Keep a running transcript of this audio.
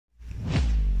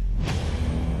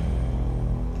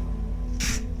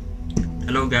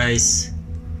Hello guys,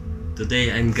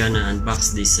 today I'm gonna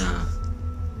unbox this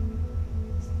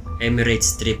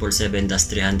Emirates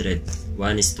 777-300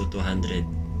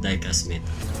 1:200 die-cast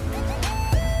metal.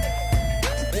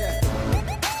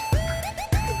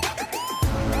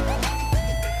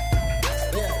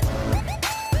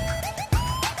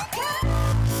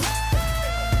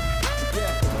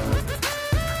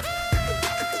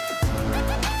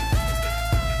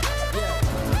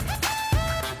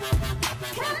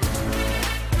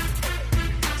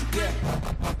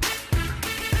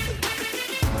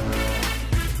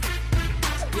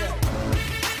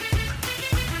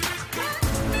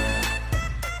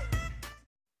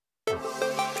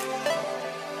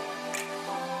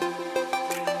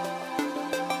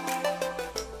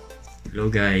 Hello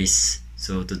guys,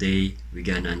 so today we're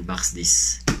gonna unbox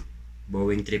this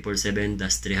Boeing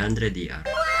 777-300ER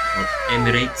of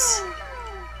Emirates.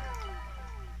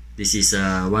 This is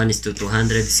a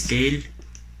 1:200 scale,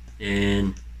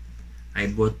 and I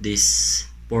bought this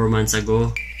 4 months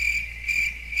ago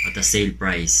at a sale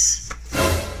price.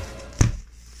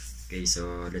 Okay,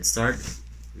 so let's start.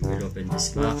 We will open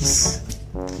this box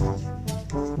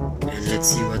and let's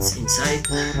see what's inside.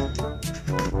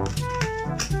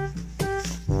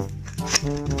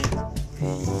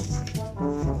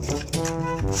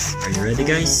 Are you ready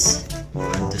guys? You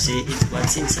want to see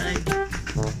what's inside?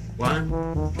 1,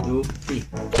 2, 3.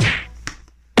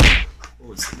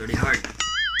 Oh, it's very hard.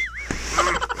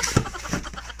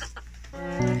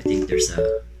 I think there's a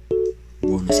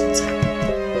bonus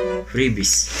inside.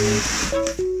 Freebies.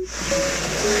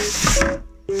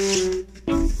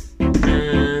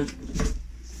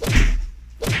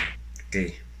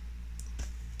 Okay.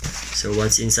 So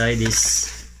what's inside is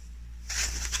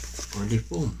only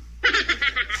foam.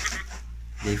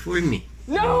 They fooled me.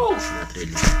 No! Not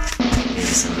really. Okay,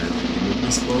 so I will remove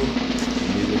this foam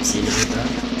and we will see now the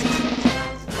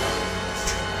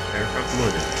aircraft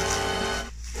model.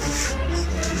 So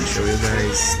I will show you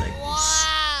guys like this.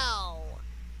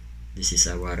 This is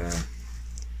our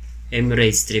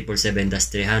Emirates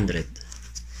 777-300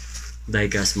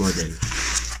 die-cast model.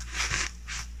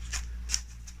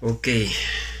 Okay.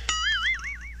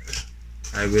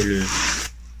 I will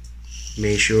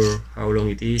measure how long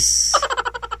it is.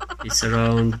 It's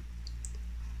around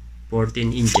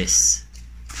 14 inches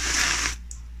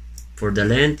for the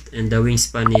length, and the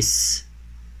wingspan is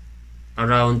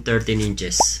around 13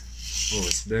 inches. Oh,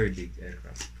 it's very big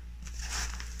aircraft.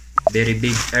 Very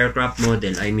big aircraft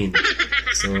model, I mean.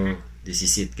 So this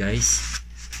is it guys.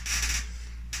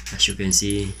 As you can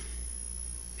see,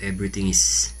 everything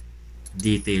is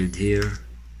detailed here.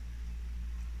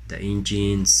 The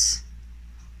engines,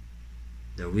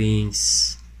 the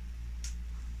wings,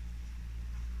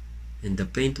 and the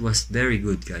paint was very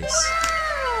good guys.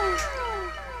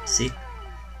 See?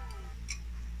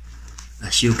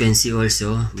 As you can see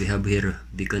also, we have here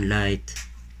beacon light,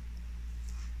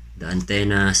 the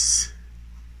antennas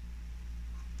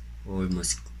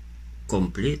almost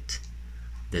complete,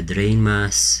 the drain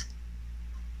mass.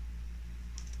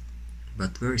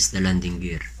 But where is the landing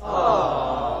gear?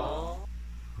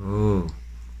 Oh,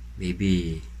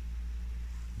 maybe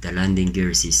the landing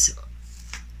gears is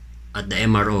at the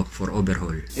MRO for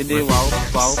overhaul.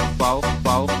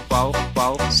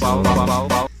 So,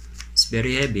 it's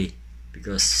very heavy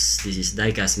because this is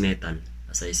die-cast metal,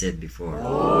 as I said before.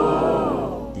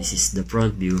 This is the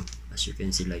front view, as you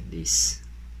can see like this.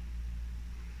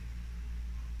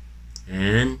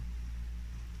 And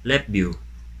left view.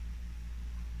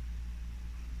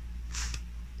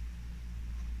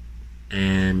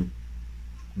 And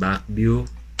back view,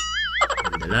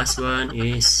 and the last one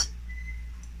is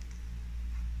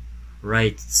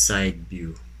right side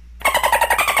view.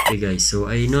 Okay guys, so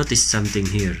I noticed something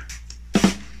here.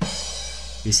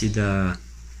 You see the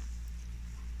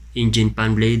engine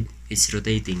fan blade, it's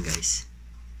rotating guys.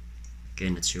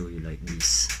 Cannot show you like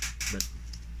this, but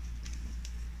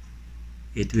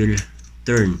it will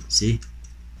turn. See,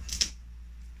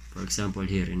 for example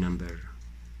here in number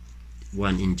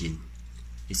 1 engine,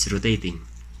 it's rotating.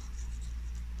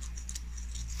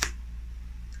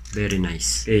 Very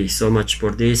nice. Okay, so much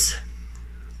for this.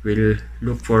 We'll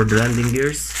look for the landing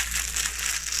gears.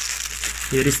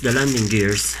 Here is the landing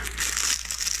gears.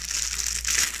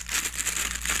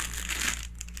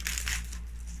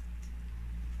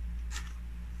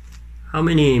 How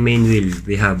many main wheel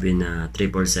we have in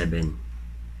 777?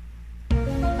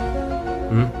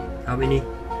 How many?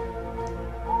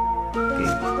 Okay,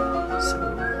 so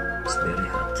it's very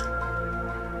hot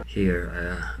here.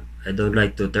 I don't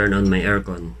like to turn on my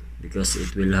aircon because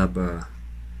it will have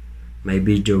my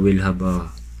video will have a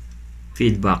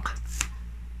feedback,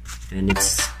 and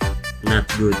it's not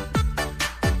good.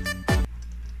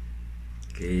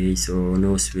 Okay, so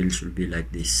nose wheel should be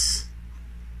like this.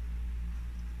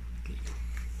 Okay.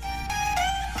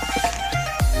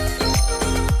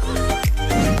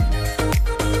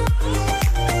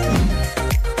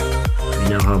 We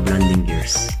now have landing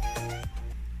gears.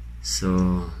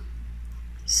 So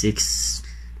 6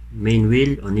 main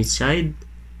wheel on each side,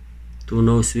 2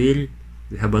 nose wheel.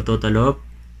 We have a total of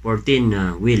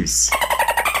 14 wheels,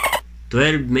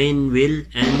 12 main wheel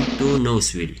and 2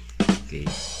 nose wheel. Okay,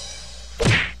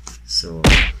 so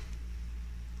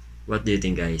what do you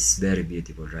think, guys? Very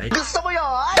beautiful, right?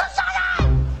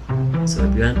 So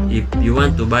if you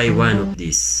want to buy one of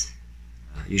these,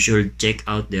 you should check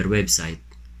out their website,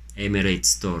 Emirates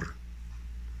store,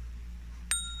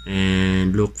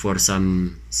 and look for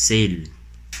some sale.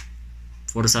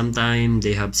 For some time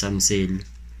they have some sale,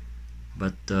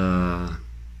 but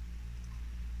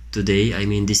today, I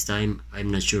mean this time,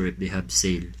 I'm not sure if they have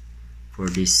sale for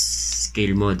this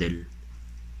scale model.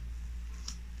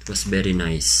 It was very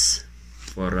nice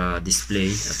for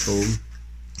display at home,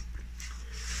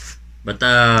 but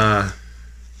I'm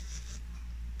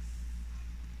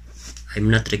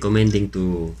not recommending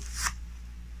to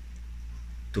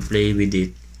play with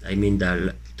it. I mean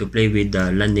to play with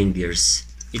the landing gears.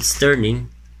 It's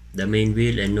turning, the main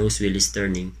wheel and nose wheel is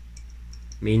turning.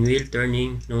 Main wheel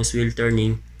turning, nose wheel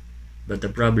turning, but the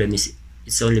problem is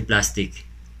it's only plastic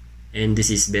and this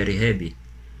is very heavy.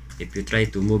 If you try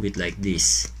to move it like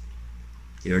this,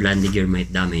 your landing gear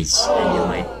might damage and you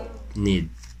might need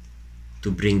to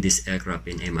bring this aircraft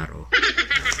in MRO.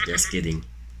 Just kidding.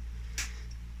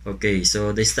 Okay,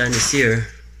 so the stand is here.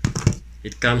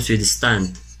 It comes with a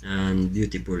stand, and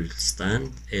beautiful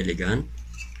stand, elegant.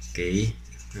 Okay,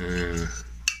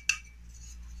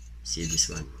 see this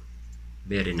one,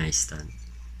 very nice stand.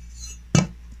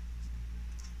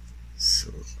 So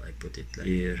I put it like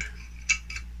here,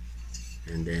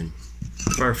 and then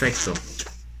perfecto.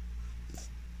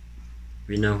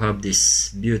 We now have this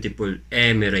beautiful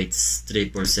Emirates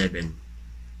 777,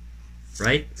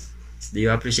 right? Do you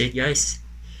appreciate, guys?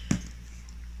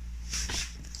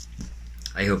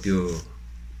 I hope you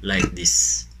like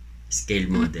this scale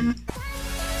model.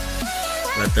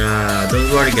 But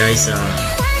don't worry, guys,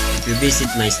 if you visit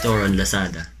my store on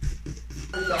Lazada,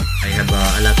 I have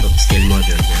a lot of scale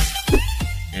model there,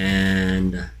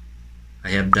 and I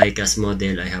have die-cast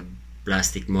model, I have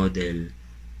plastic model,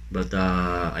 but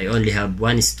I only have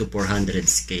 1:400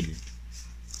 scale,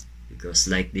 because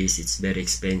like this it's very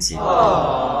expensive.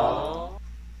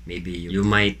 Maybe you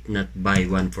might not buy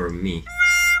one for me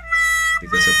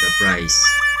because of the price.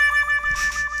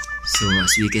 So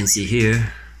as we can see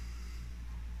here,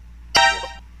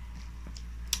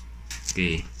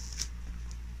 okay,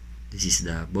 this is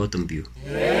the bottom view.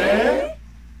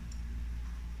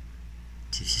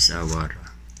 This is our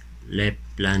left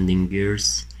landing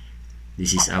gears.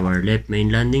 This is our left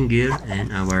main landing gear and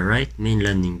our right main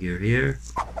landing gear here.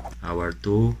 Our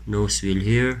 2 nose wheel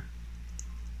here,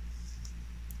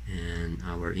 and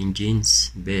our engines.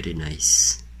 Very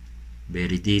nice,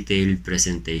 very detailed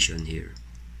presentation here.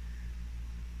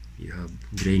 You have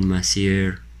drain mass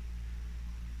here,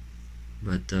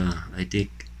 but I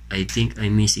think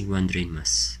I'm missing one drain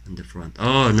mass on the front.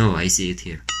 Oh no, I see it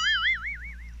here.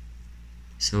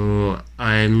 So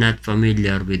I'm not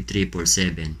familiar with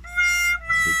 777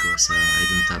 because I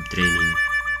don't have training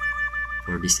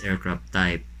for this aircraft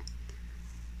type.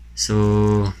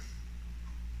 So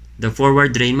the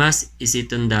forward drain mass, is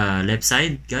it on the left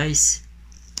side, guys?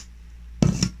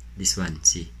 This one,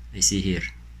 see, I see here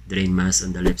drain mass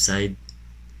on the left side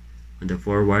on the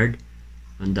forward.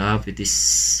 On the aft, it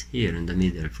is here in the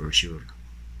middle for sure,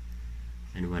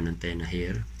 and one antenna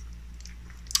here.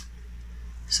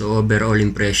 So overall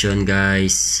impression,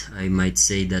 guys, I might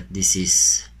say that this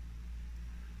is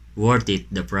worth it,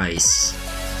 the price.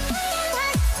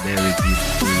 Very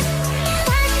beautiful,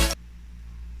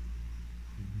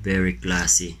 very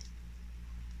classy,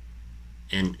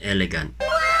 and elegant,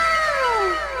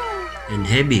 and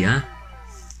heavy, huh?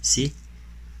 See,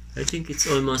 I think it's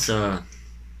almost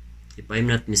if I'm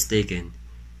not mistaken,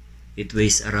 it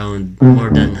weighs around more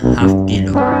than half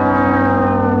kilo,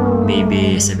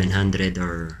 maybe 700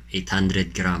 or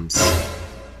 800 grams.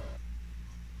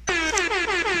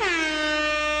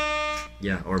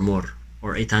 Yeah, or more,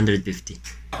 or 850.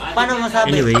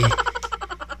 Anyway,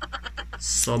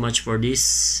 so much for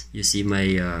this. You see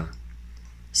my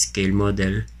scale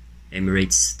model,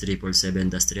 Emirates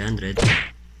 777-300,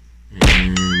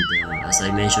 and as I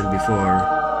mentioned before,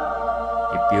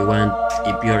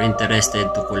 if you're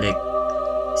interested to collect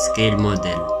scale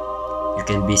model, you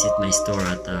can visit my store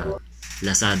at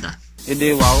Lazada.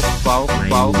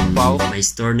 My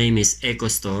store name is Eco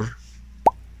Store.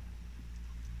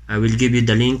 I will give you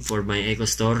the link for my Eco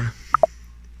Store.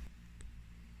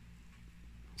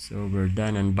 So we're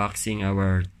done unboxing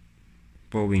our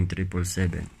Boeing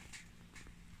 777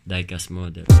 diecast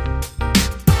model.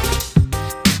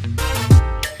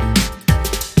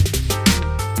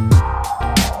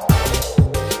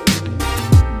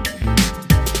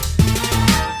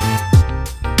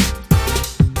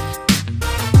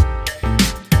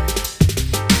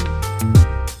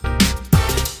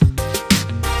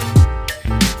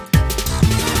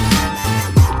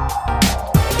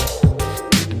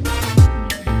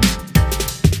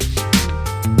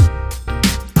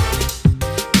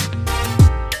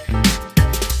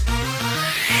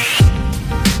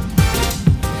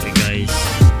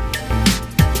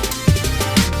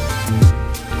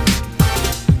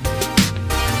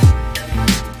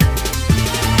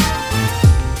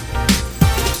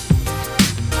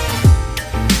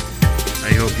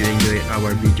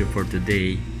 Our video for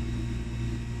today.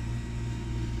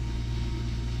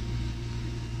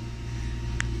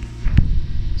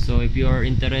 So if you are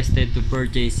interested to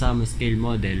purchase some scale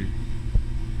model,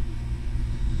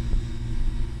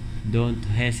 don't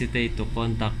hesitate to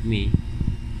contact me.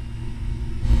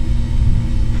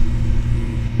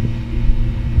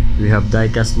 We have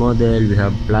diecast model, we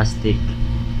have plastic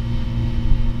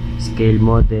scale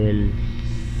model,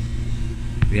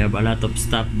 we have a lot of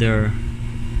stuff there.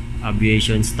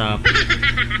 Aviation stuff,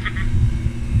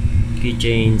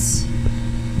 keychains,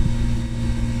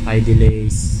 high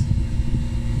delays,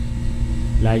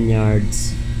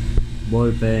 lanyards,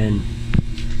 ballpen,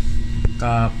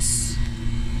 caps.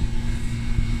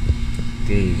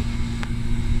 Okay,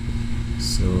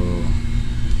 so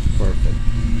perfect.